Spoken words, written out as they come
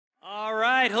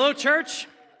right, hello church.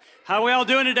 How are we all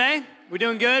doing today? We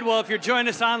doing good? Well, if you're joining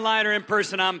us online or in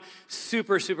person, I'm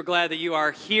super glad that you are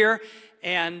here.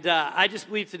 And I just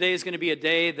believe today is going to be a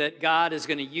day that God is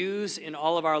going to use in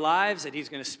all of our lives, that He's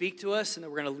going to speak to us, and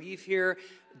that we're going to leave here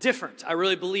different. I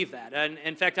really believe that. And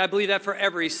in fact, I believe that for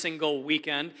every single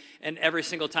weekend and every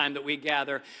single time that we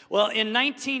gather. Well, in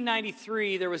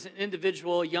 1993, there was an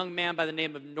individual, a young man by the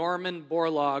name of Norman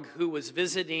Borlaug, who was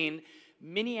visiting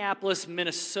Minneapolis,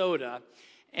 Minnesota.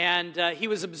 And he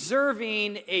was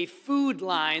observing a food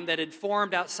line that had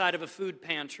formed outside of a food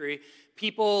pantry,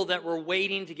 people that were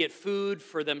waiting to get food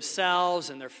for themselves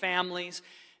and their families.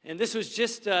 And this was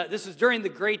during the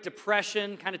Great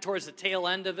Depression, kind of towards the tail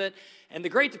end of it. And the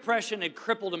Great Depression had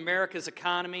crippled America's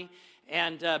economy,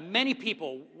 and many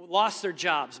people lost their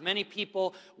jobs. Many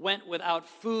people went without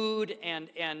food, and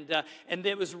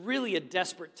it was really a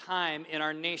desperate time in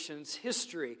our nation's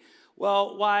history.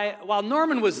 Well, while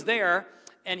Norman was there,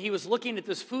 and he was looking at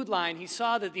this food line, he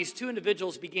saw that these two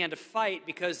individuals began to fight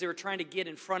because they were trying to get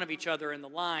in front of each other in the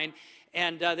line,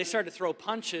 and they started to throw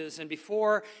punches, and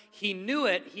before he knew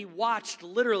it, he watched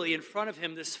literally in front of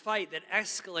him this fight that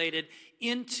escalated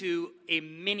into a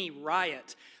mini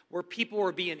riot where people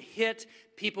were being hit,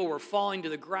 people were falling to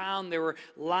the ground, they were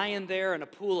lying there in a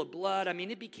pool of blood. I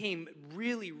mean, it became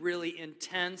really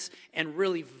intense and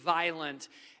really violent,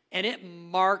 and it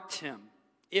marked him.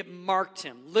 It marked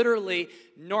him. Literally,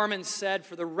 Norman said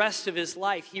for the rest of his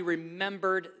life, he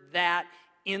remembered that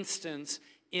instance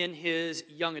in his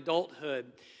young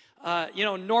adulthood.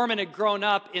 Norman had grown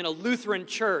up in a Lutheran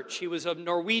church. He was of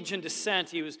Norwegian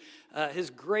descent. His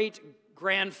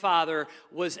great-grandfather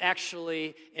was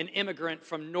actually an immigrant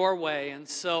from Norway. And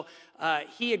so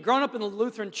he had grown up in the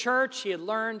Lutheran church. He had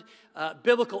learned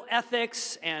biblical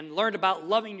ethics and learned about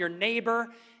loving your neighbor.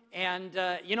 And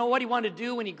you know what he wanted to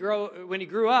do when he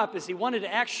grew up is he wanted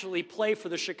to actually play for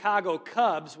the Chicago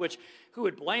Cubs, which, who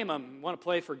would blame him? Want to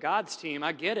play for God's team,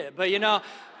 I get it. But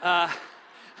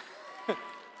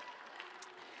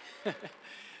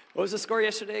what was the score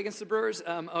yesterday against the Brewers?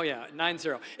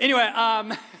 9-0. Anyway,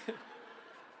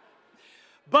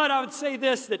 but I would say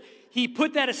this, that he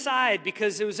put that aside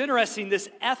because it was interesting, this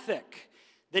ethic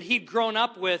that he'd grown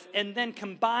up with, and then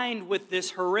combined with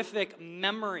this horrific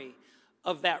memory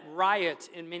of that riot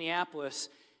in Minneapolis,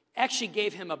 actually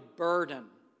gave him a burden.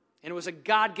 And it was a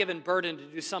God-given burden to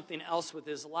do something else with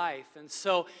his life. And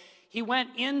so he went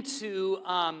into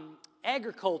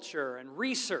agriculture and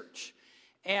research.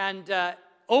 And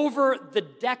over the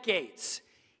decades,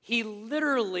 he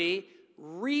literally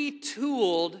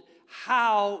retooled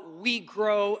how we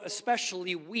grow,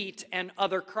 especially wheat and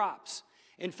other crops.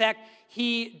 In fact,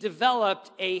 he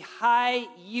developed a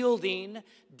high-yielding,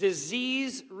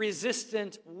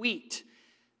 disease-resistant wheat.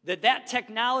 That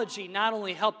technology not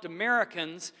only helped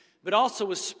Americans, but also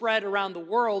was spread around the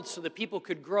world so that people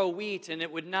could grow wheat and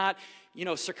it would not,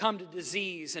 succumb to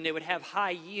disease, and it would have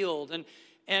high yield.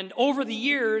 And over the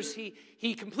years,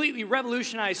 he completely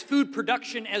revolutionized food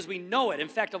production as we know it. In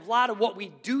fact, a lot of what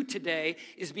we do today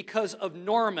is because of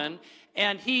Norman,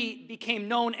 and he became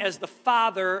known as the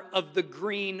father of the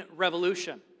Green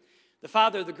Revolution. The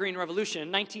father of the Green Revolution. In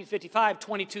 1955,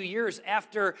 22 years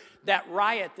after that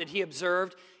riot that he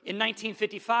observed, in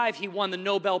 1955, he won the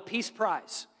Nobel Peace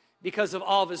Prize because of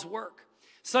all of his work.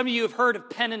 Some of you have heard of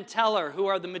Penn and Teller, who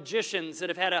are the magicians that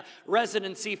have had a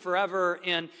residency forever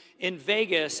in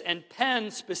Vegas. And Penn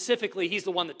specifically, he's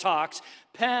the one that talks.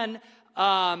 Penn,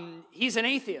 he's an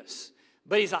atheist,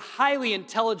 but he's a highly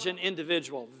intelligent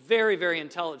individual, very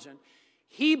intelligent.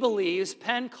 He believes,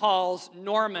 Penn calls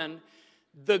Norman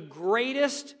the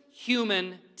greatest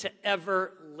human to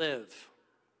ever live,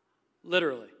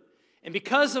 literally. And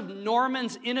because of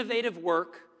Norman's innovative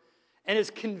work and his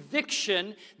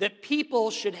conviction that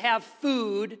people should have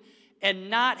food and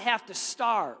not have to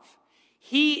starve,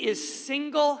 he is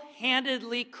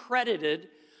single-handedly credited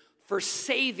for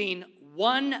saving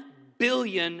 1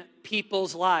 billion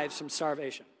people's lives from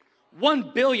starvation.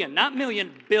 1 billion, not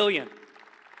million, billion.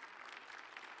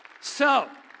 So,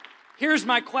 here's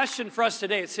my question for us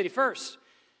today at City First.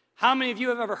 How many of you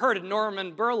have ever heard of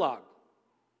Norman Borlaug?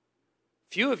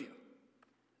 Few of you.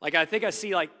 I think I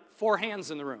see 4 hands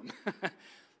in the room.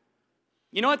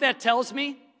 You know what that tells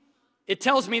me? It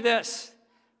tells me this,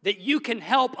 that you can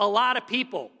help a lot of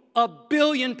people, 1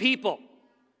 billion people,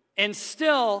 and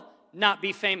still not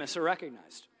be famous or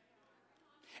recognized.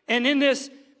 And in this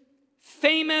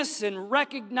famous and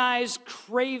recognized,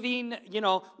 craving,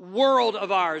 world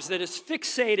of ours that is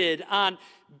fixated on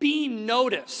being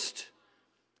noticed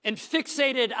and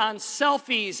fixated on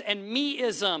selfies and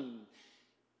me-ism,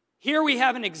 Here we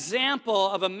have an example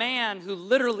of a man who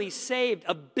literally saved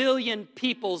 1 billion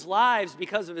people's lives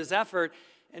because of his effort,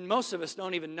 and most of us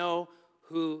don't even know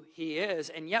who he is,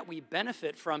 and yet we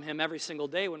benefit from him every single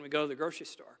day when we go to the grocery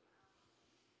store.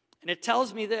 And it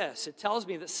tells me this. It tells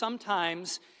me that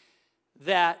sometimes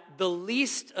that the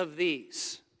least of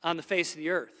these on the face of the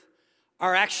earth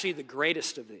are actually the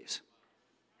greatest of these.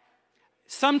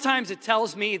 Sometimes it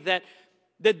tells me that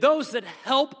those that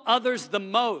help others the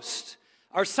most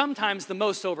are sometimes the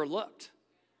most overlooked.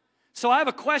 So I have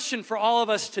a question for all of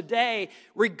us today,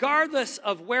 regardless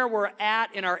of where we're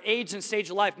at in our age and stage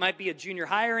of life. Might be a junior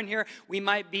higher in here. We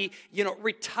might be,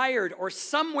 retired or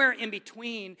somewhere in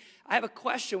between. I have a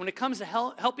question. When it comes to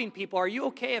helping people, are you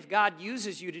okay if God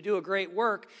uses you to do a great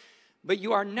work, but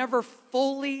you are never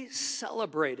fully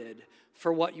celebrated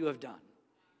for what you have done?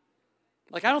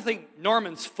 Like, I don't think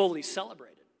Norman's fully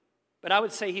celebrated, but I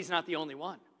would say he's not the only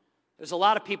one. There's a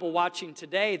lot of people watching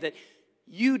today that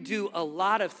you do a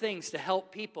lot of things to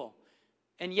help people,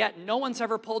 and yet no one's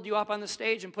ever pulled you up on the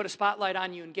stage and put a spotlight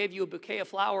on you and gave you a bouquet of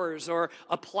flowers or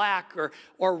a plaque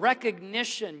or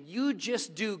recognition. You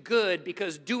just do good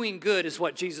because doing good is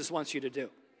what Jesus wants you to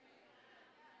do.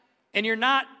 And you're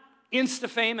not Insta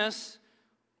famous,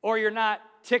 or you're not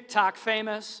TikTok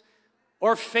famous,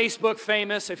 or Facebook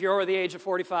famous if you're over the age of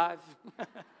 45.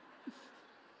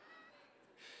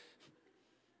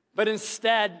 But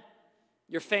instead,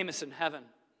 you're famous in heaven.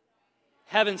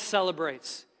 Heaven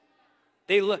celebrates.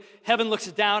 Heaven looks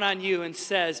down on you and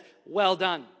says, well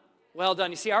done, well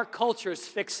done. You see, our culture is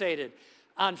fixated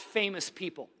on famous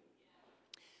people,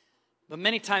 but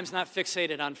many times not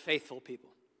fixated on faithful people.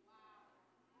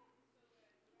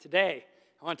 Today,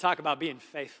 I want to talk about being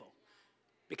faithful.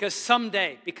 Because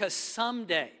someday,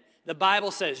 the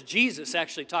Bible says, Jesus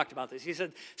actually talked about this. He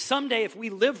said, someday if we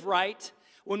live right,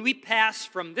 when we pass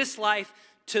from this life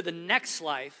to the next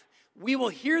life, we will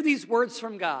hear these words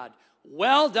from God.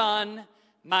 Well done,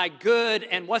 my good,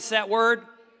 and what's that word?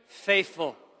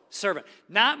 Faithful servant.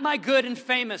 Not my good and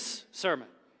famous servant.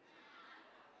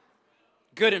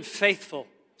 Good and faithful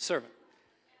servant.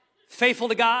 Faithful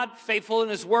to God, faithful in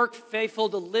his work, faithful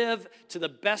to live to the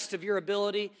best of your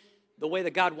ability, the way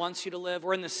that God wants you to live.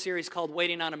 We're in this series called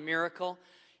Waiting on a Miracle.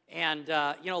 And,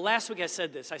 last week I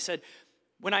said this. I said,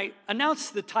 when I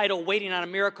announced the title, Waiting on a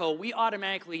Miracle, we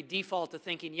automatically default to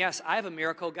thinking, yes, I have a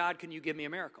miracle. God, can you give me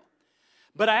a miracle?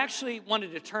 But I actually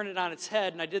wanted to turn it on its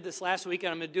head, and I did this last week,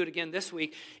 and I'm going to do it again this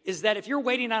week, is that if you're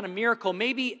waiting on a miracle,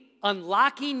 maybe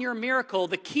unlocking your miracle,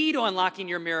 the key to unlocking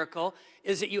your miracle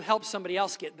is that you help somebody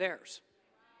else get theirs.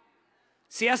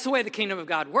 See, that's the way the kingdom of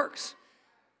God works.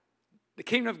 The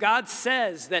kingdom of God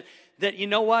says that you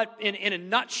know what, in a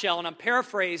nutshell, and I'm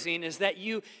paraphrasing, is that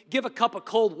you give a cup of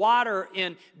cold water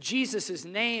in Jesus'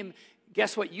 name,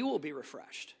 guess what? You will be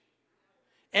refreshed.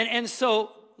 And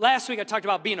so last week I talked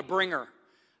about being a bringer.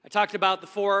 I talked about the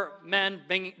 4 men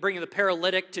bringing the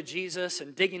paralytic to Jesus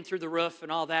and digging through the roof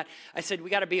and all that. I said we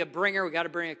got to be a bringer, we got to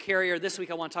bring a carrier. This week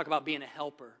I want to talk about being a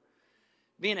helper.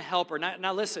 Being a helper.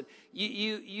 Now listen,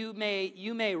 you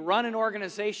may run an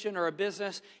organization or a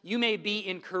business. You may be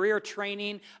in career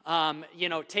training,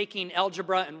 taking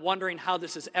algebra and wondering how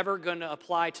this is ever going to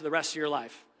apply to the rest of your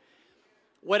life.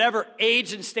 Whatever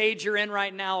age and stage you're in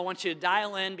right now, I want you to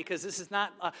dial in, because this is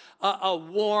not a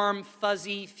warm,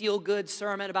 fuzzy, feel-good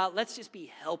sermon about let's just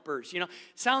be helpers. It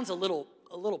sounds a little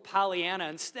Pollyanna.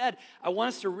 Instead, I want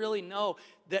us to really know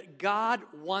that God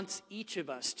wants each of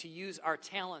us to use our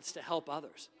talents to help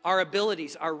others, our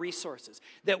abilities, our resources,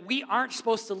 that we aren't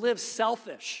supposed to live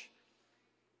selfish.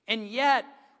 And yet,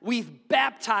 we've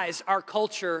baptized our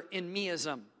culture in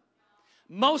meism.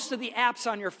 Most of the apps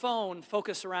on your phone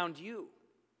focus around you.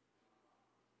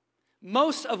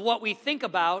 Most of what we think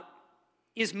about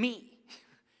is me.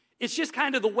 It's just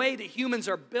kind of the way that humans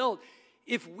are built.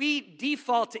 If we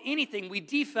default to anything, we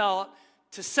default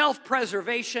to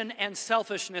self-preservation and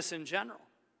selfishness in general.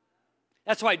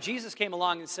 That's why Jesus came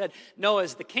along and said, no,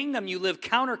 as the kingdom you live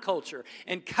counterculture.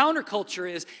 And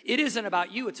counterculture it isn't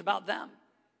about you, it's about them.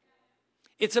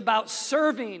 It's about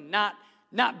serving, not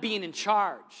being in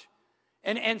charge.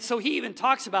 And so he even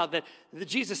talks about that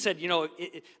Jesus said,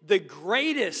 the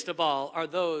greatest of all are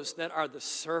those that are the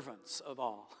servants of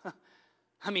all.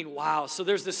 I mean, wow. So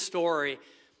there's this story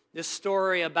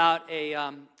about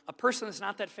a person that's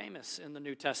not that famous in the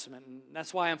New Testament, and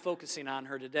that's why I'm focusing on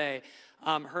her today.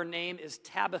 Her name is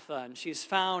Tabitha, and she's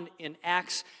found in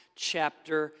Acts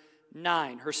chapter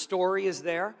 9. Her story is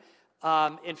there.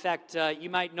 In fact,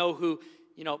 you might know who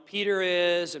Peter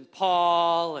is, and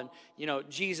Paul, and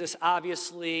Jesus,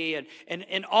 obviously,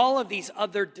 and all of these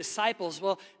other disciples.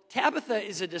 Well, Tabitha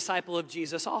is a disciple of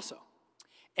Jesus also.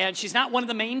 And she's not one of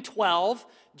the main 12.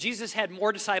 Jesus had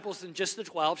more disciples than just the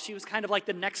 12. She was kind of like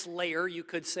the next layer, you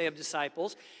could say, of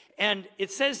disciples. And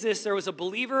it says this, there was a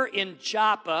believer in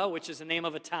Joppa, which is the name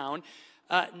of a town,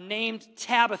 named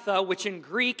Tabitha, which in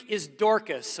Greek is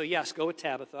Dorcas. So yes, go with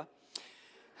Tabitha.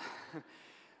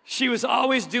 She was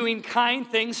always doing kind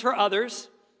things for others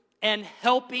and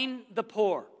helping the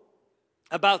poor.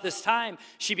 About this time,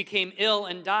 she became ill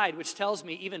and died, which tells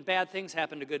me even bad things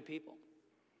happen to good people.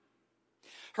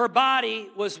 Her body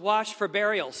was washed for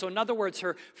burial. So in other words,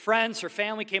 her friends, her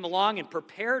family came along and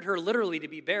prepared her literally to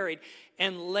be buried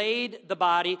and laid the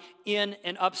body in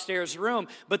an upstairs room.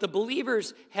 But the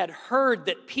believers had heard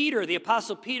that Peter, the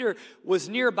Apostle Peter, was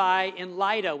nearby in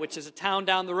Lydda, which is a town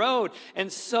down the road.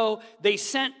 And so they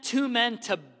sent 2 men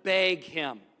to beg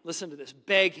him. Listen to this,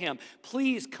 beg him,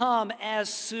 please come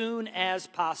as soon as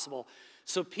possible.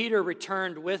 So Peter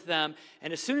returned with them,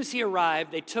 and as soon as he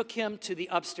arrived, they took him to the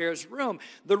upstairs room.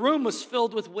 The room was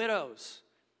filled with widows.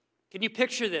 Can you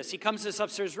picture this? He comes to this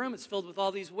upstairs room, it's filled with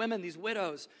all these women, these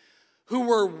widows, who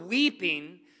were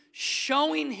weeping,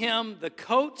 showing him the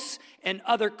coats and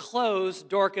other clothes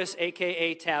Dorcas,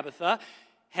 a.k.a. Tabitha,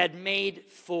 had made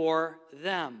for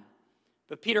them.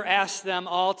 But Peter asked them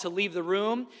all to leave the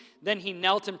room. Then he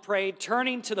knelt and prayed.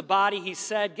 Turning to the body, he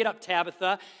said, "Get up,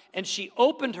 Tabitha." And she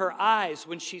opened her eyes.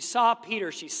 When she saw Peter,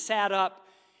 she sat up.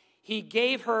 He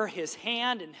gave her his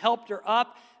hand and helped her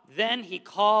up. Then he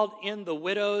called in the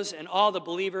widows and all the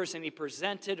believers, and he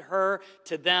presented her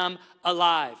to them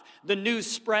alive. The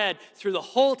news spread through the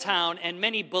whole town, and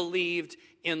many believed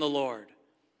in the Lord.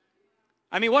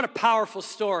 I mean, what a powerful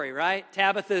story, right?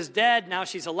 Tabitha is dead. Now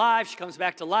she's alive. She comes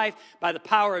back to life by the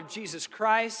power of Jesus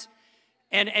Christ.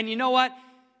 And you know what?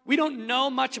 We don't know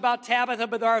much about Tabitha,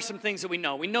 but there are some things that we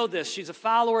know. We know this. She's a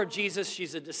follower of Jesus.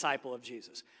 She's a disciple of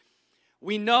Jesus.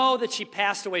 We know that she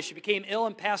passed away. She became ill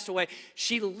and passed away.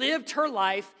 She lived her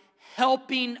life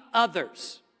helping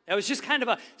others. That was just kind of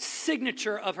a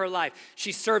signature of her life.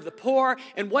 She served the poor,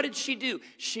 and what did she do?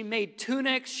 She made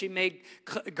tunics, she made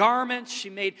garments, she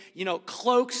made,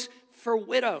 cloaks for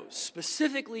widows,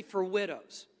 specifically for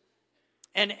widows.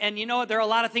 And you know what? There are a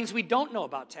lot of things we don't know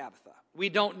about Tabitha. We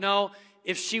don't know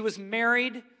if she was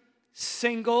married,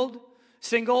 single,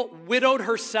 widowed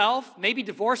herself, maybe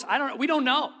divorced. I don't know. We don't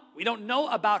know. We don't know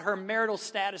about her marital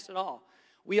status at all.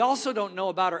 We also don't know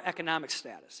about her economic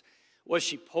status. Was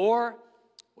she poor?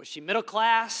 Was she middle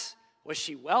class? Was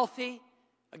she wealthy?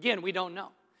 Again, we don't know.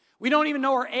 We don't even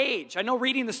know her age. I know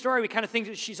reading the story, we kind of think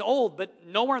that she's old, but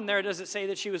nowhere in there does it say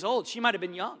that she was old. She might have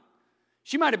been young.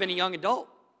 She might have been a young adult.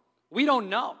 We don't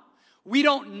know. We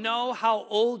don't know how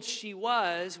old she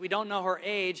was. We don't know her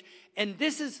age. And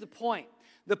this is the point.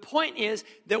 The point is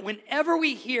that whenever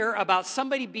we hear about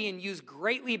somebody being used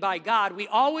greatly by God, we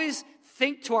always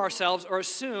think to ourselves or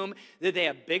assume that they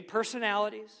have big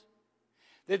personalities,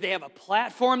 that they have a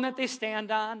platform that they stand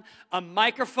on, a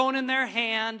microphone in their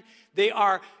hand, they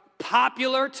are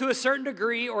popular to a certain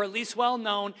degree, or at least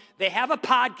well-known. They have a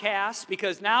podcast,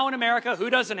 because now in America, who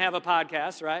doesn't have a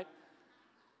podcast, right?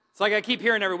 It's like I keep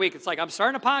hearing every week, it's like, I'm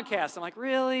starting a podcast. I'm like,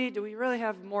 really? Do we really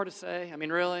have more to say? I mean,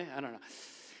 really? I don't know.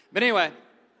 But anyway,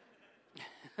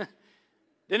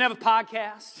 didn't have a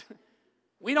podcast.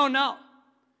 We don't know.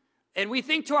 And we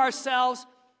think to ourselves,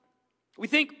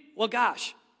 well,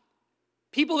 gosh,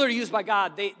 people that are used by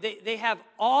God, they have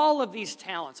all of these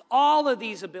talents, all of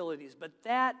these abilities, but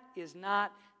that is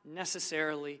not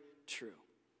necessarily true.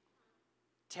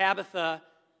 Tabitha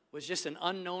was just an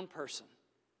unknown person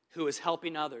who was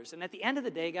helping others. And at the end of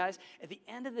the day, guys,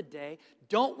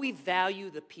 don't we value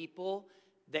the people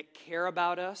that care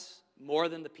about us more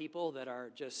than the people that are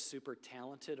just super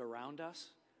talented around us?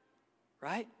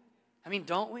 Right? I mean,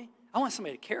 don't we? I want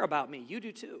somebody to care about me. You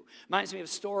do too. Reminds me of a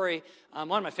story, one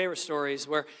of my favorite stories,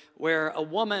 where a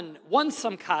woman won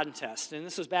some contest, and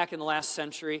this was back in the last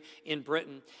century in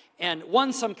Britain, and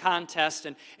won some contest,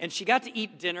 and she got to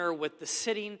eat dinner with the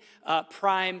sitting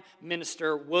Prime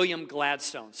Minister, William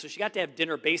Gladstone. So she got to have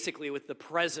dinner basically with the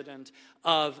president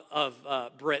of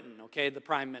Britain, okay, the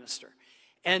Prime Minister.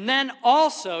 And then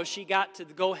also she got to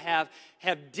go have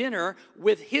dinner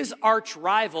with his arch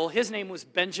rival. His name was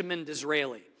Benjamin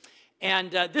Disraeli.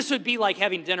 And this would be like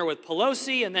having dinner with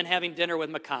Pelosi and then having dinner with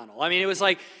McConnell. I mean, it was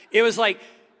like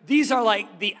these are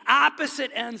like the opposite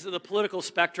ends of the political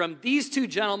spectrum. These two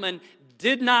gentlemen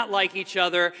did not like each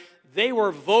other. They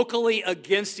were vocally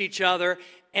against each other,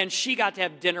 and she got to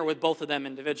have dinner with both of them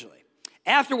individually.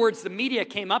 Afterwards, the media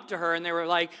came up to her and they were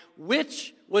like,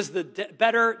 which was the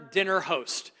better dinner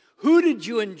host? Who did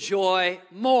you enjoy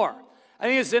more? I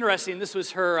think it's interesting. This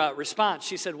was her response.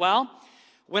 She said, well,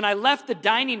 when I left the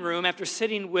dining room after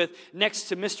sitting next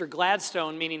to Mr.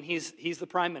 Gladstone, meaning he's the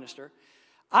prime minister,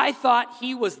 I thought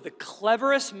he was the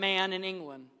cleverest man in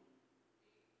England.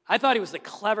 I thought he was the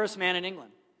cleverest man in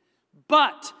England.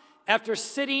 But after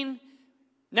sitting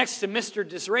next to Mr.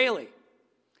 Disraeli,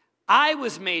 I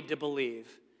was made to believe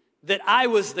that I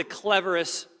was the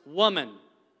cleverest woman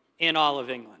in all of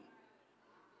England.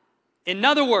 In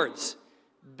other words,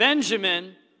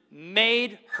 Benjamin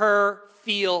made her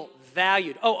feel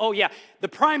valued. Oh yeah, the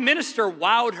prime minister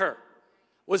wowed her.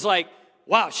 Was like,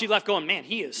 wow, she left going, man,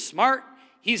 he is smart,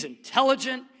 he's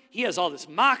intelligent, he has all this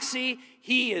moxie,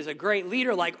 he is a great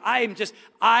leader. Like,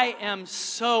 I am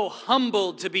so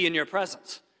humbled to be in your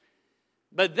presence.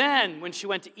 But then, when she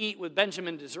went to eat with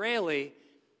Benjamin Disraeli,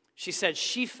 she said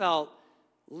she felt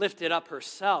lifted up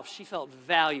herself. She felt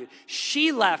valued.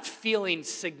 She left feeling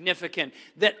significant,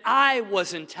 that I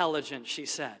was intelligent, she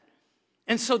said.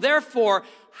 And so therefore,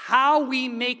 how we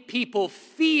make people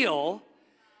feel,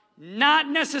 not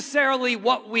necessarily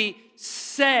what we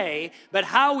say, but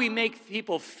how we make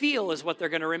people feel is what they're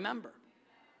going to remember.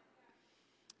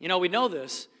 You know, we know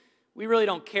this. We really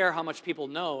don't care how much people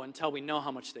know until we know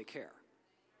how much they care.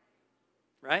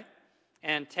 Right?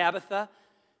 And Tabitha,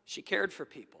 she cared for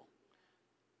people.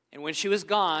 And when she was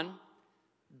gone,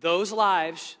 those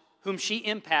lives whom she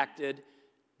impacted,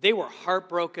 they were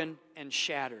heartbroken and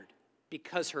shattered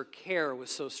because her care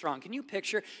was so strong. Can you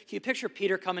picture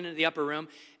Peter coming into the upper room,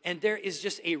 and there is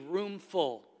just a room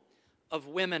full of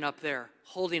women up there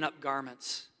holding up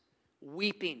garments,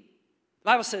 weeping. The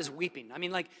Bible says weeping. I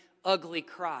mean, like ugly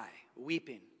cry,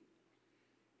 weeping,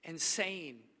 and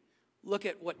saying, look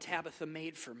at what Tabitha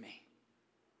made for me.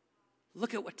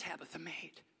 Look at what Tabitha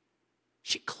made.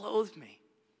 She clothed me.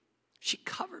 She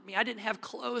covered me. I didn't have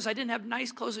clothes. I didn't have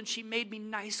nice clothes, and she made me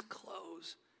nice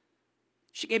clothes.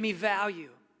 She gave me value.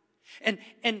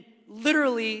 And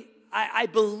literally, I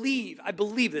believe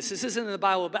this. This isn't in the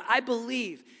Bible, but I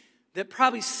believe that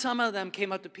probably some of them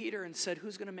came up to Peter and said,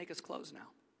 who's going to make us clothes now?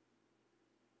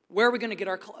 Where are we going to get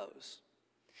our clothes?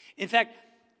 In fact,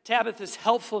 Tabitha's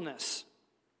helpfulness,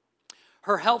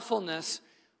 her helpfulness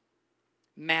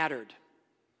mattered.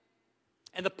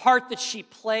 And the part that she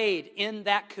played in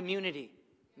that community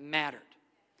mattered.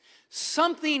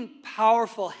 Something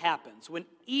powerful happens when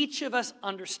each of us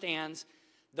understands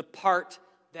the part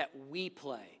that we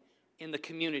play in the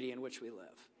community in which we live.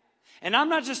 And I'm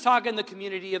not just talking the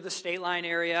community of the State Line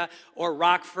area or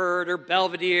Rockford or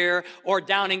Belvedere or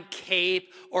down in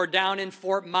Cape or down in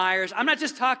Fort Myers. I'm not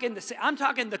just talking I'm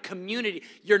talking the community,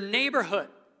 your neighborhood,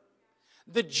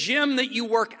 the gym that you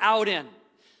work out in,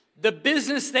 the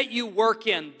business that you work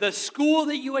in, the school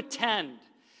that you attend,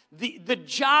 the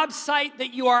job site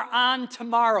that you are on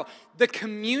tomorrow, the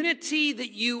community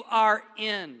that you are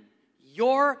in.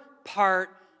 Your part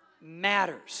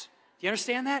matters. Do you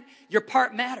understand that? Your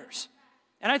part matters.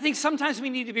 And I think sometimes we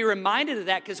need to be reminded of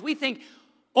that because we think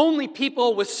only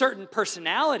people with certain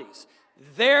personalities,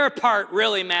 their part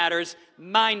really matters,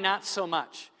 mine not so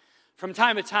much. From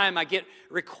time to time, I get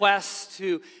requests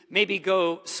to maybe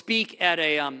go speak at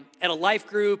a life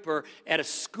group or at a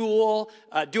school,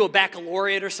 do a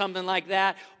baccalaureate or something like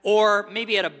that, or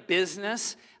maybe at a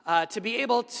business to be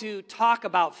able to talk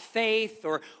about faith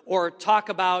or talk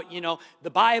about,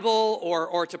 the Bible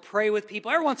or to pray with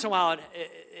people. Every once in a while,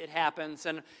 it happens,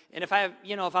 and if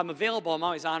I'm available, I'm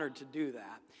always honored to do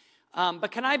that.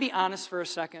 But can I be honest for a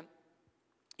second?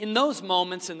 In those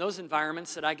moments, in those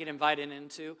environments that I get invited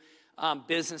into,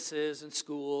 businesses and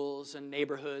schools and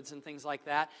neighborhoods and things like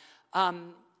that.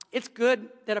 It's good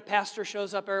that a pastor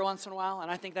shows up every once in a while, and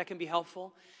I think that can be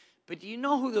helpful. But do you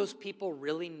know who those people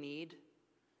really need?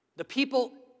 The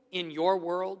people in your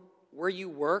world, where you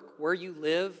work, where you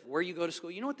live, where you go to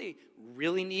school, you know what they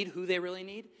really need, who they really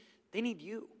need? They need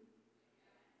you.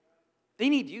 They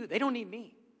need you. They don't need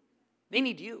me. They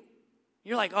need you.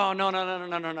 You're like, oh, no,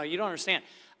 you don't understand.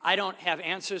 I don't have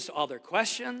answers to all their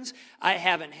questions. I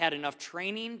haven't had enough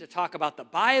training to talk about the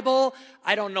Bible.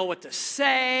 I don't know what to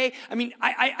say. I mean,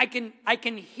 I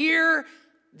can hear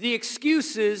the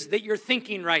excuses that you're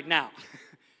thinking right now.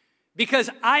 Because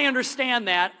I understand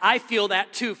that. I feel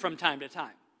that too from time to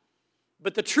time.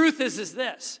 But the truth is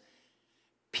this.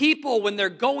 People, when they're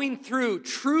going through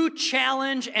true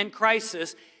challenge and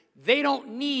crisis, they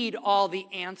don't need all the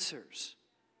answers.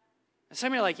 And some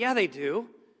of you are like, yeah, they do.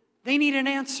 They need an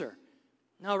answer.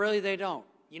 No, really, they don't.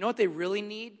 You know what they really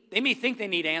need? They may think they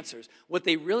need answers. What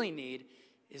they really need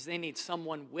is they need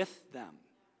someone with them.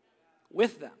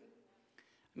 With them.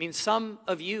 I mean, some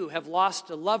of you have lost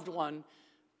a loved one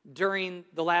during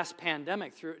the last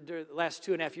pandemic, through the last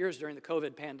 2.5 years during the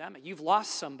COVID pandemic. You've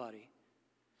lost somebody.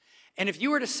 And if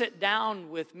you were to sit down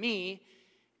with me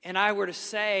and I were to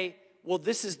say, well,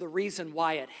 this is the reason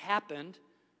why it happened,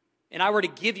 and I were to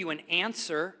give you an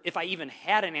answer, if I even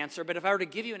had an answer, but if I were to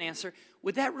give you an answer,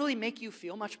 would that really make you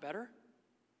feel much better?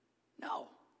 No.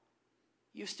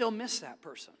 You still miss that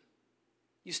person.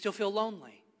 You still feel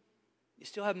lonely. You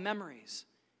still have memories.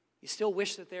 You still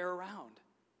wish that they're around.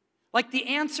 Like the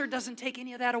answer doesn't take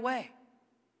any of that away.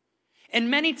 And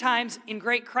many times in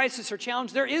great crisis or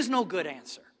challenge, there is no good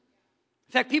answer.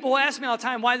 In fact, people will ask me all the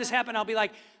time why this happened. I'll be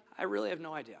like, I really have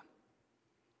no idea.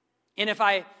 And if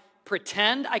I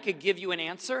pretend I could give you an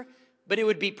answer, but it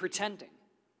would be pretending.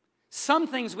 Some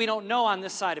things we don't know on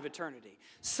this side of eternity.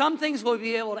 Some things we'll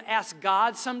be able to ask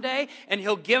God someday, and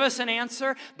He'll give us an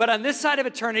answer. But on this side of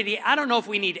eternity, I don't know if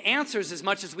we need answers as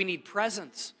much as we need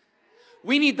presence.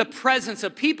 We need the presence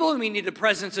of people, and we need the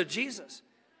presence of Jesus.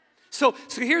 So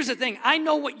here's the thing. I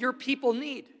know what your people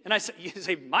need. And you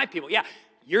say, my people. Yeah,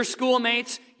 your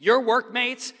schoolmates, your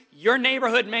workmates, your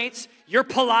neighborhood mates, your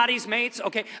Pilates mates.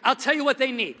 Okay, I'll tell you what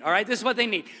they need, all right? This is what they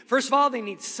need. First of all, they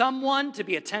need someone to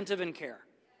be attentive and care.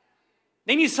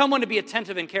 They need someone to be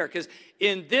attentive and care, because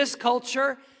in this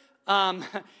culture,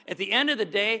 at the end of the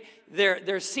day,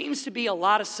 there seems to be a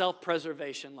lot of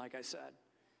self-preservation, like I said.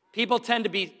 People tend to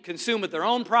be consumed with their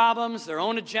own problems, their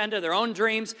own agenda, their own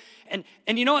dreams. And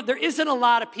you know what? There isn't a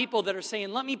lot of people that are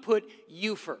saying, let me put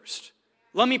you first.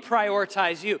 Let me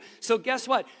prioritize you. So guess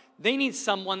what? They need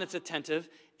someone that's attentive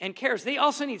and cares. They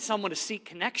also need someone to seek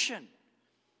connection.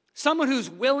 Someone who's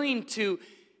willing to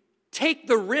take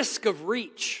the risk of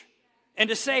reach and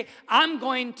to say, I'm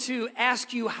going to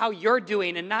ask you how you're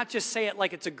doing and not just say it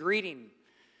like it's a greeting.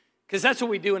 Because that's what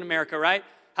we do in America, right?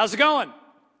 How's it going?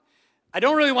 I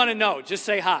don't really want to know. Just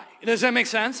say hi. Does that make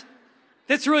sense?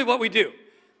 That's really what we do.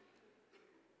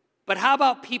 But how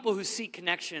about people who seek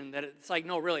connection that it's like,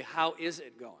 no, really, how is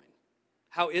it going?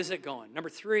 How is it going? Number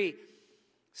 3,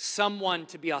 someone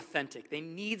to be authentic. They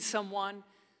need someone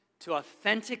to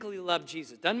authentically love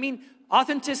Jesus. Doesn't mean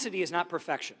authenticity is not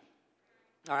perfection.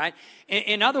 All right?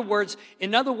 In other words,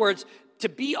 to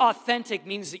be authentic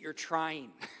means that you're trying.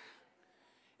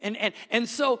 And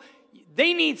so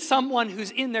they need someone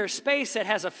who's in their space that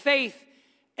has a faith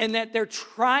and that they're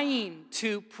trying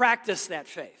to practice that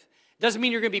faith. Doesn't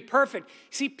mean you're going to be perfect.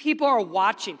 See, people are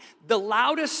watching. The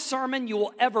loudest sermon you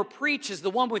will ever preach is the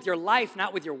one with your life,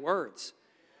 not with your words.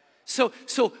 So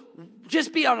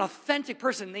just be an authentic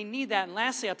person. They need that. And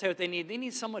lastly, I'll tell you what they need. They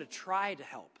need someone to try to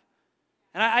help.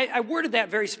 And I worded that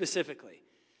very specifically.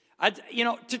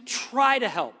 To try to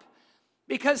help.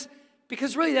 Because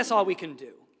really that's all we can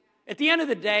do. At the end of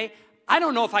the day, I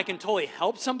don't know if I can totally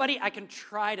help somebody. I can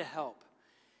try to help.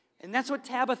 And that's what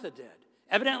Tabitha did.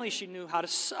 Evidently, she knew how to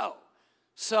sew.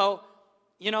 So,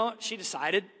 she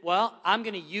decided, well, I'm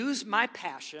going to use my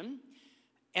passion,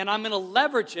 and I'm going to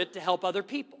leverage it to help other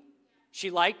people. She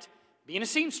liked being a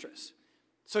seamstress.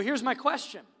 So here's my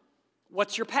question.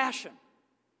 What's your passion?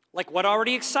 Like, what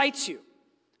already excites you?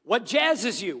 What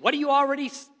jazzes you? What are you already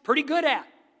pretty good at?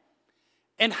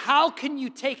 And how can you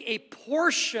take a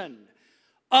portion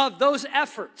of those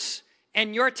efforts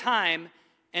and your time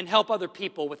and help other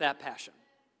people with that passion?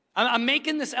 I'm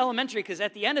making this elementary because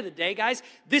at the end of the day, guys,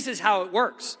 this is how it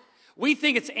works. We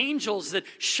think it's angels that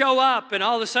show up and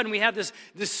all of a sudden we have this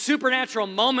supernatural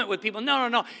moment with people.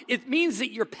 No. It means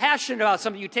that you're passionate about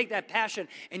something. You take that passion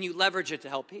and you leverage it to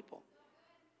help people.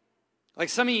 Like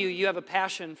some of you have a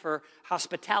passion for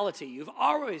hospitality. You've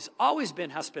always been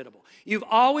hospitable. You've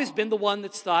always been the one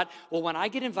that's thought, well, when I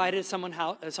get invited to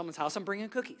someone's house, I'm bringing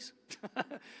cookies.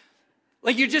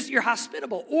 Like you're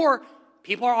hospitable. Or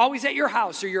people are always at your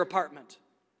house or your apartment.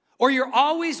 Or you're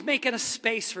always making a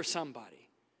space for somebody.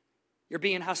 You're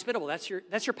being hospitable. That's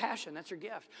your passion. That's your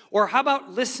gift. Or how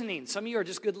about listening? Some of you are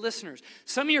just good listeners.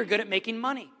 Some of you are good at making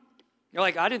money. You're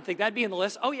like, I didn't think that'd be in the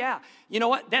list. Oh, yeah. You know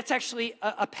what? That's actually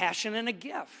a passion and a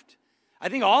gift. I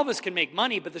think all of us can make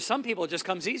money, but there's some people it just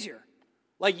comes easier.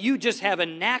 Like you just have a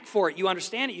knack for it. You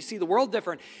understand it. You see the world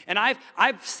different. And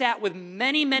I've sat with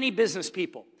many, many business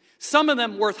people. Some of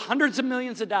them worth hundreds of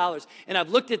millions of dollars. And I've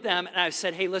looked at them and I've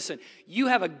said, hey, listen, you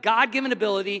have a God-given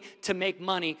ability to make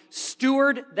money.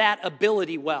 Steward that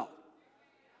ability well.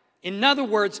 In other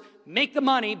words, make the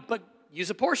money, but use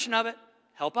a portion of it.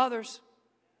 Help others.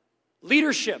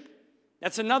 Leadership.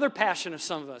 That's another passion of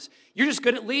some of us. You're just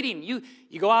good at leading. You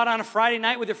go out on a Friday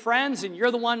night with your friends and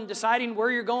you're the one deciding where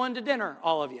you're going to dinner,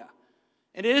 all of you.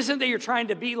 And it isn't that you're trying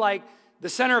to be like the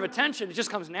center of attention. It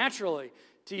just comes naturally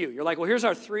to you. You're like, well, here's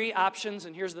our 3 options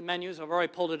and here's the menus. I've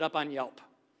already pulled it up on Yelp.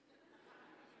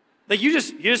 Like you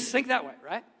just think that way,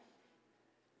 right?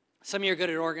 Some of you are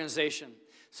good at organization.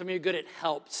 Some of you are good at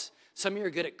helps. Some of you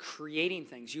are good at creating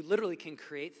things. You literally can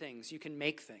create things. You can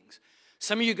make things.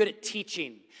 Some of you are good at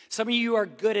teaching. Some of you are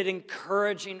good at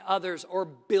encouraging others or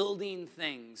building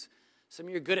things. Some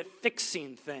of you are good at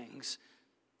fixing things.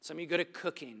 Some of you are good at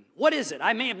cooking. What is it?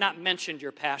 I may have not mentioned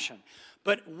your passion,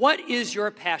 but what is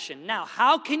your passion? Now,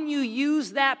 how can you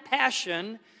use that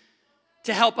passion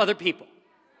to help other people?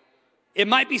 It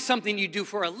might be something you do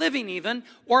for a living even,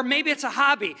 or maybe it's a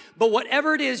hobby. But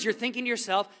whatever it is, you're thinking to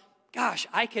yourself, gosh,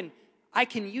 I can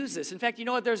use this. In fact, you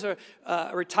know what? There's a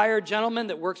retired gentleman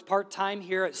that works part-time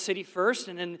here at City First,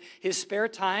 and in his spare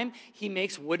time, he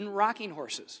makes wooden rocking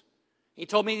horses. He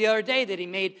told me the other day that he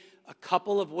made a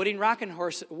couple of wooden rocking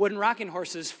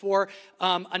horses for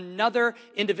another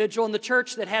individual in the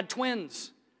church that had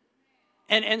twins.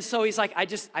 And so he's like,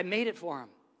 I made it for him.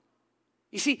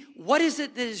 You see, what is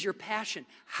it that is your passion?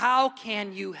 How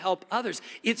can you help others?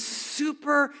 It's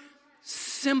super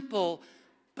simple,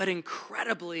 but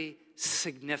incredibly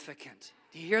significant.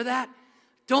 Do you hear that?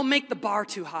 Don't make the bar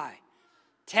too high.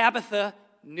 Tabitha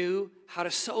knew how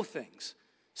to sew things.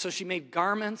 So she made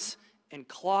garments and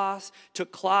cloths,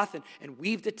 took cloth and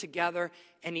weaved it together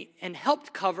and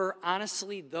helped cover,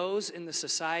 honestly, those in the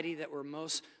society that were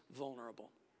most vulnerable.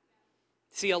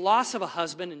 See, a loss of a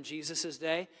husband in Jesus'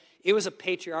 day, it was a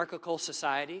patriarchal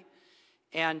society,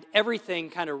 and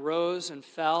everything kind of rose and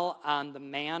fell on the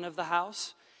man of the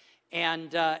house.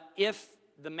 And if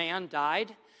the man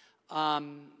died,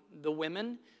 the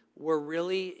women were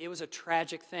really, it was a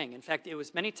tragic thing. In fact, it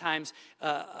was many times,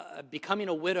 becoming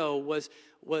a widow was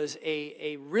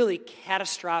a really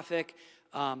catastrophic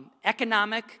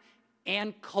economic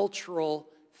and cultural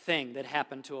thing that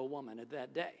happened to a woman at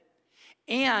that day.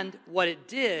 And what it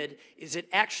did is it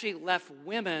actually left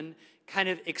women kind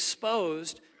of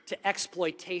exposed to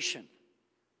exploitation.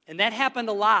 And that happened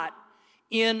a lot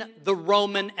in the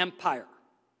Roman Empire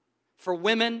for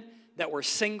women that were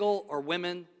single or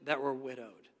women that were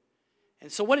widowed.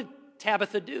 And so what did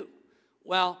Tabitha do?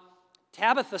 Well,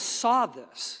 Tabitha saw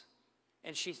this,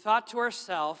 and she thought to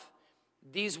herself,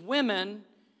 these women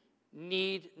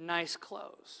need nice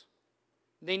clothes.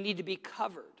 They need to be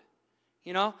covered.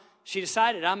 You know, she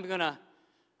decided, I'm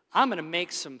gonna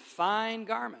make some fine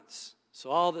garments so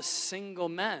all the single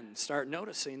men start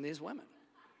noticing these women.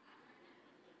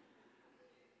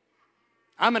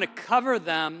 I'm going to cover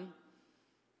them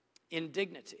in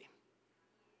dignity.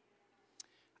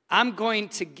 I'm going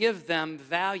to give them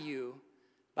value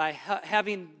by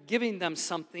giving them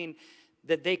something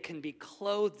that they can be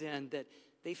clothed in, that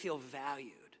they feel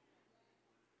valued.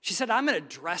 She said, I'm going to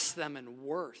dress them in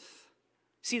worth.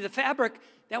 See, the fabric,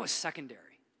 that was secondary.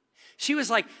 She was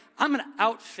like, I'm going to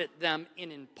outfit them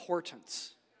in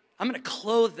importance. I'm going to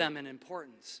clothe them in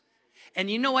importance. And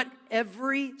you know what?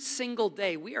 Every single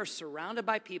day, we are surrounded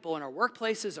by people in our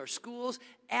workplaces, our schools,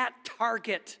 at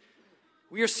Target.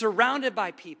 We are surrounded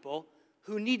by people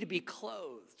who need to be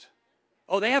clothed.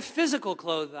 Oh, they have physical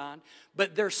clothes on,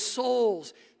 but their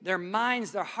souls, their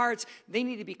minds, their hearts, they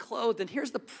need to be clothed. And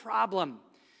here's the problem.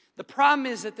 The problem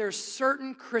is that there's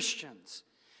certain Christians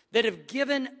that have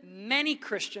given many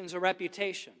Christians a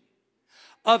reputation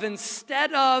of,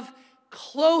 instead of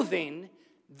clothing,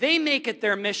 they make it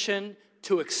their mission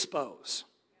to expose.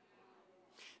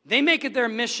 They make it their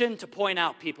mission to point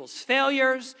out people's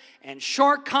failures and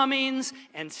shortcomings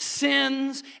and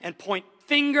sins and point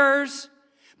fingers.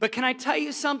 But can I tell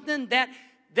you something?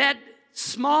 That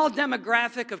small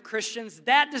demographic of Christians,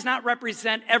 that does not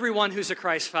represent everyone who's a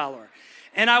Christ follower.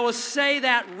 And I will say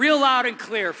that real loud and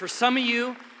clear for some of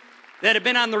you that have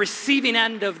been on the receiving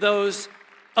end of those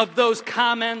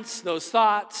comments, those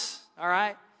thoughts, all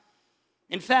right?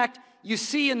 In fact, you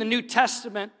see in the New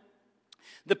Testament,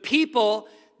 the people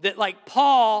that, like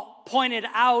Paul pointed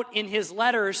out in his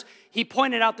letters, he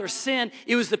pointed out their sin.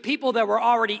 It was the people that were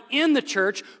already in the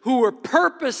church who were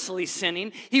purposely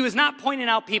sinning. He was not pointing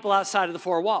out people outside of the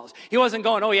four walls. He wasn't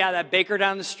going, oh yeah, that baker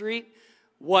down the street,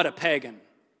 what a pagan.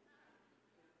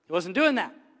 He wasn't doing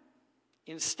that.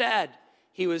 Instead,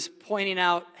 he was pointing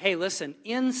out, hey, listen,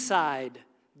 inside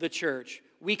the church,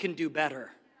 we can do better.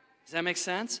 Does that make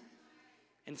sense?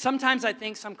 And sometimes I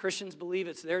think some Christians believe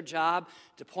it's their job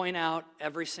to point out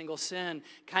every single sin,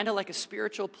 kind of like a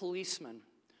spiritual policeman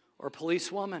or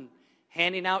policewoman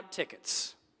handing out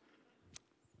tickets.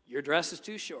 Your dress is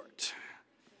too short.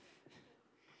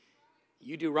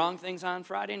 You do wrong things on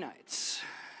Friday nights.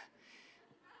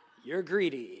 You're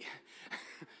greedy.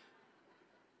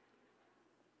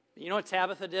 You know what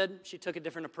Tabitha did? She took a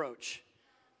different approach.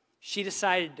 She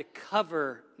decided to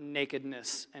cover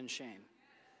nakedness and shame.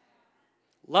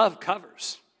 Love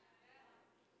covers.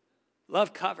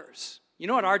 Love covers. You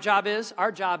know what our job is?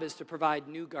 Our job is to provide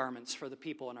new garments for the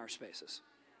people in our spaces.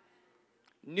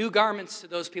 New garments to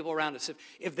those people around us.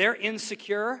 If they're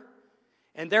insecure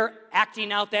and they're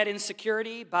acting out that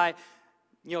insecurity by,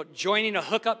 joining a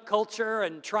hookup culture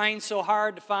and trying so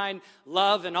hard to find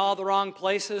love in all the wrong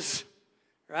places,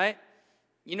 right?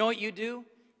 You know what you do?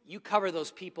 You cover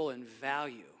those people in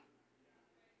value.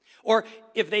 Or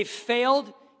if they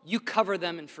failed, you cover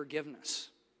them in forgiveness.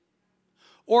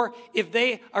 Or if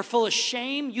they are full of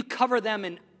shame, you cover them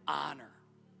in honor.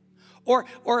 Or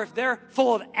if they're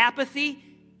full of apathy,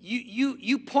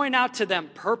 you point out to them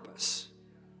purpose.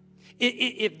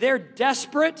 If they're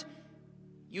desperate,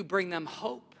 you bring them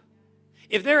hope.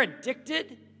 If they're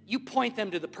addicted, you point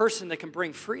them to the person that can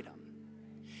bring freedom.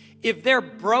 If they're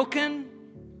broken,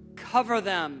 cover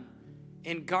them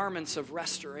in garments of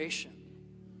restoration.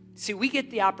 See, we get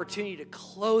the opportunity to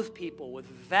clothe people with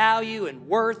value and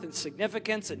worth and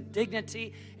significance and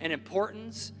dignity and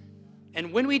importance.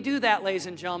 And when we do that, ladies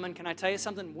and gentlemen, can I tell you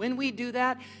something? When we do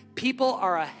that, people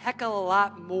are a heck of a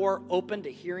lot more open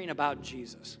to hearing about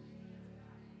Jesus.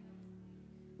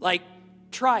 Like,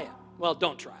 try it. Well,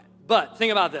 don't try it. But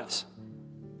think about this.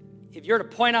 If you're to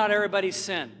point out everybody's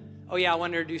sin, oh yeah, I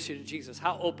want to introduce you to Jesus,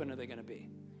 how open are they going to be?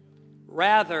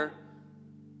 Rather,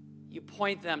 you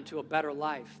point them to a better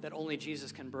life that only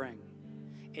Jesus can bring.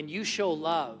 And you show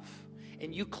love.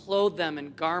 And you clothe them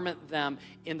and garment them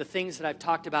in the things that I've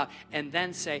talked about. And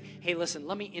then say, hey, listen,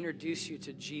 let me introduce you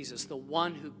to Jesus, the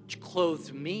one who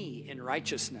clothed me in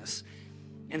righteousness.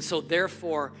 And so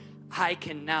therefore, I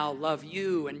can now love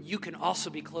you. And you can also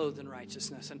be clothed in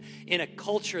righteousness. And in a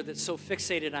culture that's so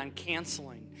fixated on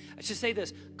canceling. I should say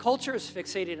this. Culture is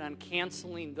fixated on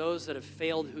canceling those that have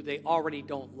failed who they already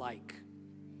don't like.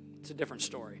 It's a different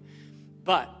story.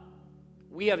 But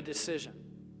we have a decision.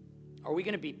 Are we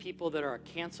going to be people that are a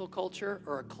cancel culture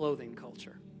or a clothing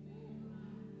culture?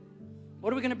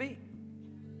 What are we going to be?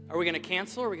 Are we going to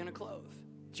cancel or are we going to clothe?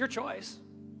 It's your choice.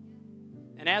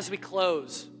 And as we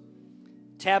close,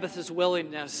 Tabitha's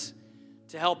willingness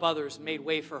to help others made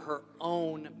way for her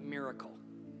own miracle.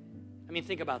 I mean,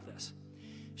 think about this.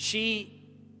 She,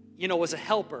 was a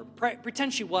helper.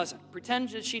 Pretend she wasn't. Pretend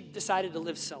that she decided to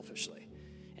live selfishly.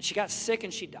 And she got sick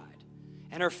and she died.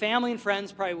 And her family and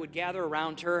friends probably would gather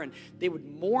around her and they would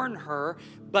mourn her,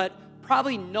 but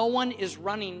probably no one is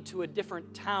running to a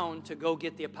different town to go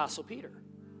get the Apostle Peter.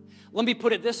 Let me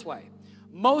put it this way.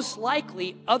 Most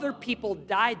likely, other people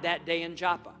died that day in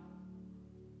Joppa.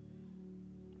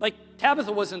 Like,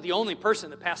 Tabitha wasn't the only person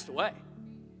that passed away.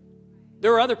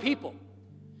 There were other people.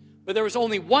 But there was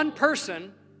only one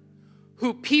person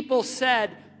who people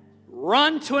said,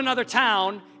 run to another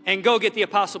town and go get the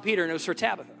Apostle Peter, and it was for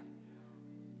Tabitha.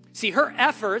 See, her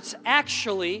efforts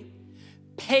actually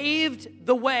paved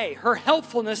the way. Her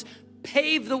helpfulness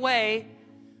paved the way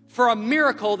for a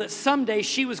miracle that someday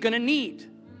she was going to need.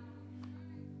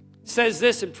 It says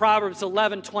this in Proverbs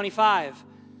 11:25.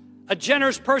 A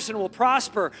generous person will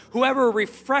prosper. Whoever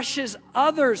refreshes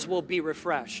others will be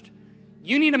refreshed.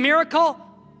 You need a miracle?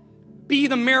 Be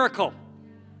the miracle.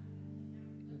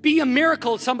 Be a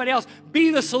miracle to somebody else. Be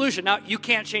the solution. Now, you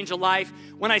can't change a life.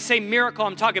 When I say miracle,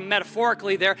 I'm talking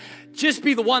metaphorically there. Just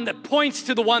be the one that points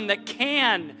to the one that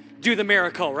can do the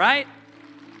miracle, right?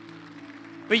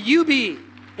 But you be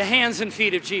the hands and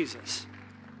feet of Jesus.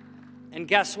 And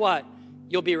guess what?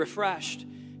 You'll be refreshed.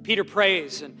 Peter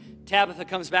prays, and Tabitha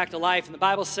comes back to life. And the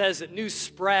Bible says that news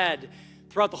spread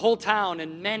throughout the whole town,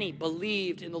 and many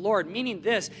believed in the Lord. Meaning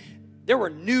this, there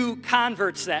were new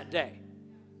converts that day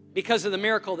because of the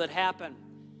miracle that happened.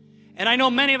 And I know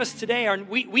many of us today,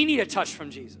 we need a touch from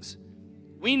Jesus.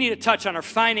 We need a touch on our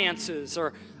finances,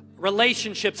 or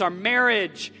relationships, our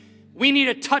marriage. We need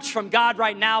a touch from God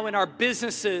right now in our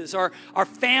businesses, or our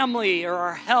family, or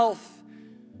our health.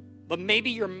 But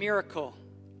maybe your miracle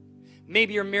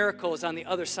is on the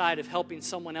other side of helping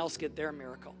someone else get their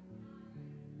miracle.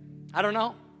 I don't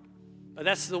know, but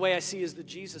that's the way I see is the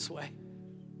Jesus way.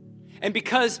 And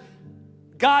because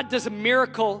God does a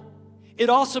miracle, it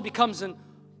also becomes an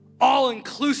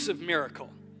all-inclusive miracle.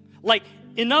 Like,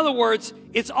 in other words,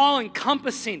 it's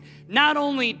all-encompassing. Not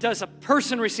only does a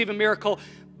person receive a miracle,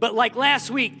 but like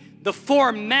last week, the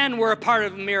 4 men were a part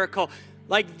of a miracle.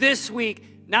 Like this week,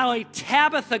 not only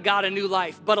Tabitha got a new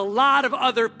life, but a lot of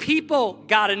other people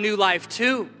got a new life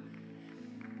too.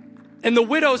 And the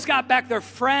widows got back their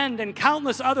friend, and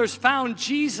countless others found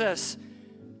Jesus.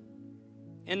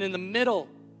 And in the middle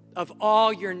of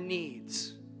all your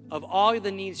needs, of all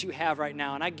the needs you have right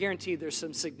now, and I guarantee there's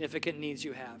some significant needs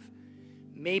you have,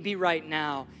 maybe right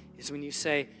now is when you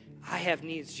say, I have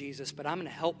needs, Jesus, but I'm going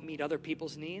to help meet other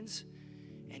people's needs,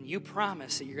 and you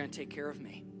promise that you're going to take care of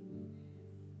me.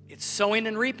 It's sowing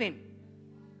and reaping.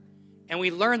 And we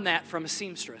learned that from a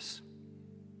seamstress,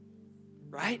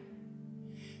 right?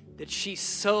 That she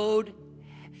sewed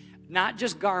not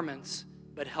just garments,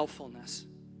 but helpfulness.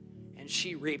 And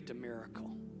she reaped a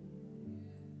miracle.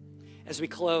 As we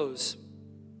close,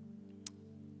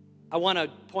 I want to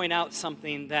point out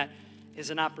something that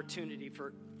is an opportunity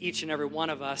for each and every one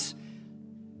of us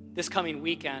this coming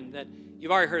weekend. That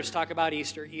you've already heard us talk about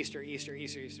Easter.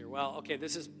 Well, okay,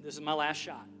 this is my last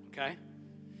shot, okay?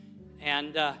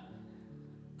 And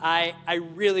I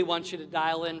really want you to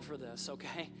dial in for this,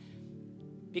 okay?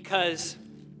 Because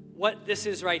what this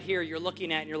is right here, you're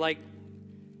looking at and you're like,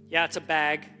 yeah, it's a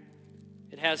bag.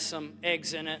 It has some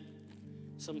eggs in it,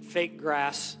 some fake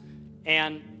grass,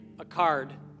 and a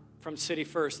card from City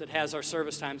First that has our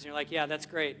service times. And you're like, yeah, that's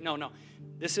great. No,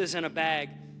 this isn't a bag.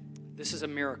 This is a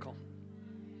miracle.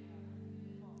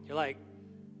 You're like,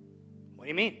 what do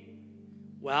you mean?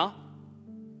 Well,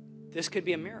 this could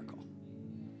be a miracle.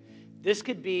 This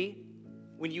could be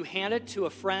when you hand it to a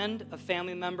friend, a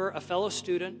family member, a fellow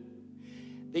student,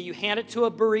 that you hand it to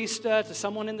a barista, to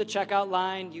someone in the checkout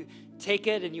line, you take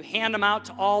it and you hand them out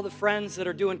to all the friends that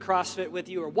are doing CrossFit with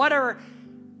you or whatever.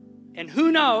 And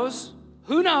who knows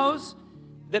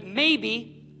that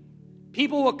maybe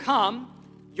people will come,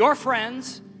 your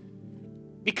friends,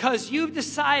 because you've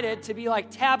decided to be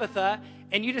like Tabitha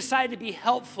and you decided to be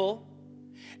helpful,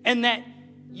 and that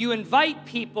you invite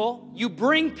people, you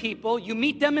bring people, you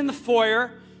meet them in the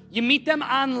foyer, you meet them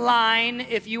online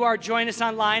if you are joining us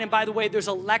online. And by the way, there's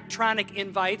electronic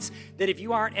invites that if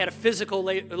you aren't at a physical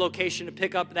location to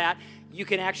pick up that, you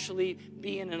can actually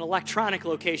be in an electronic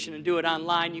location and do it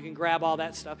online. You can grab all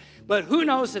that stuff. But who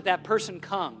knows that person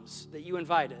comes that you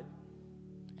invited,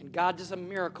 and God does a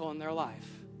miracle in their life.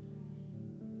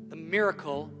 The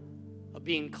miracle of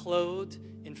being clothed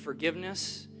in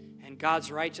forgiveness and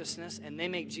God's righteousness, and they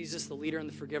make Jesus the leader and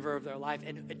the forgiver of their life.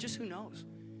 And just who knows?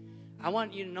 I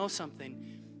want you to know something,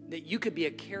 that you could be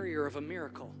a carrier of a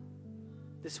miracle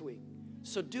this week.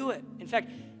 So do it. In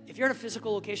fact, if you're at a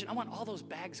physical location, I want all those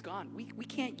bags gone. We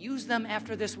can't use them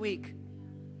after this week.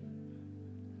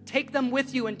 Take them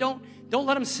with you, and don't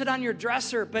let them sit on your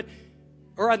dresser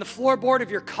or on the floorboard of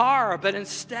your car, but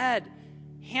instead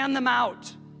hand them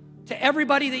out to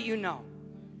everybody that you know.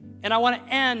 And I want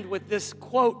to end with this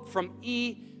quote from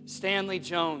E. Stanley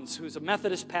Jones, who's a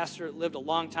Methodist pastor that lived a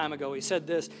long time ago. He said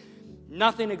this: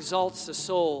 "Nothing exalts the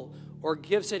soul or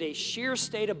gives it a sheer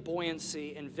state of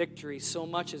buoyancy and victory so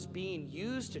much as being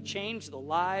used to change the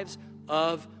lives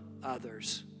of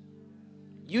others."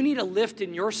 You need a lift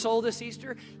in your soul this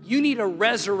Easter. You need a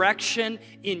resurrection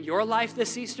in your life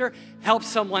this Easter. Help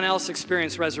someone else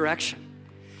experience resurrection.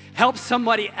 Help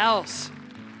somebody else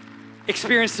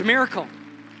experience the miracle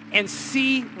and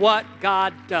see what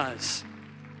God does.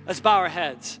 Let's bow our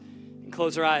heads and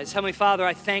close our eyes. Heavenly Father,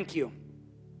 I thank you.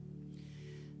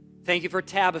 Thank you for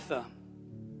Tabitha,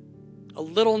 a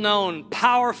little-known,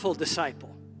 powerful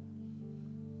disciple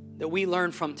that we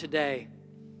learned from today.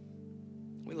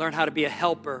 We learned how to be a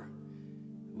helper.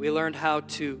 We learned how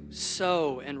to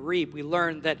sow and reap. We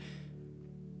learned that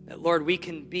Lord, we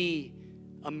can be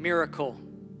a miracle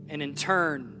and in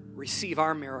turn receive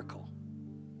our miracle.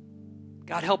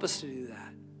 God, help us to do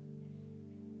that.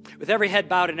 With every head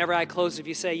bowed and every eye closed, if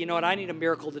you say, you know what, I need a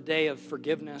miracle today of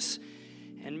forgiveness,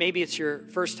 and maybe it's your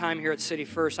first time here at City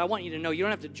First, I want you to know you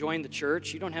don't have to join the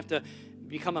church. You don't have to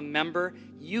become a member.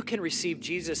 You can receive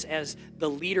Jesus as the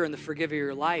leader and the forgiver of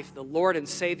your life, the Lord and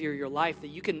Savior of your life, that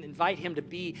you can invite him to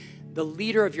be the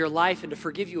leader of your life and to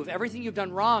forgive you of everything you've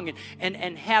done wrong,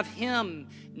 and have him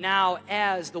now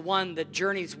as the one that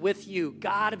journeys with you,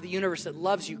 God of the universe that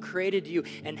loves you, created you,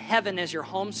 and heaven as your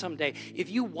home someday. If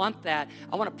you want that,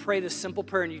 I want to pray this simple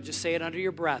prayer, and you just say it under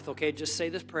your breath, okay? Just say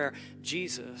this prayer: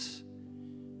 Jesus,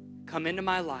 come into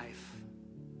my life,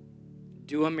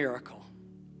 do a miracle.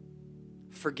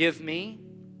 Forgive me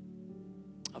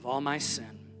of all my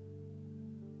sin.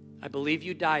 I believe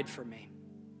you died for me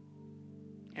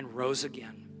and rose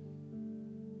again.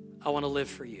 I want to live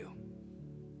for you.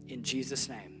 In Jesus'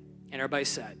 name. And everybody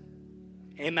said,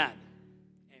 amen.